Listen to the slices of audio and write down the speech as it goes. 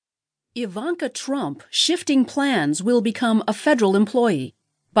Ivanka Trump Shifting Plans Will Become a Federal Employee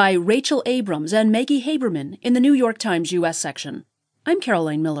by Rachel Abrams and Maggie Haberman in the New York Times U.S. section. I'm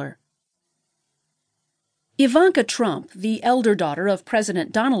Caroline Miller. Ivanka Trump, the elder daughter of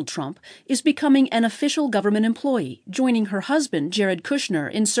President Donald Trump, is becoming an official government employee, joining her husband, Jared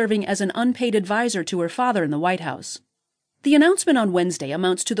Kushner, in serving as an unpaid advisor to her father in the White House. The announcement on Wednesday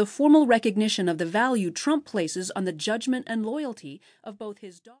amounts to the formal recognition of the value Trump places on the judgment and loyalty of both his daughter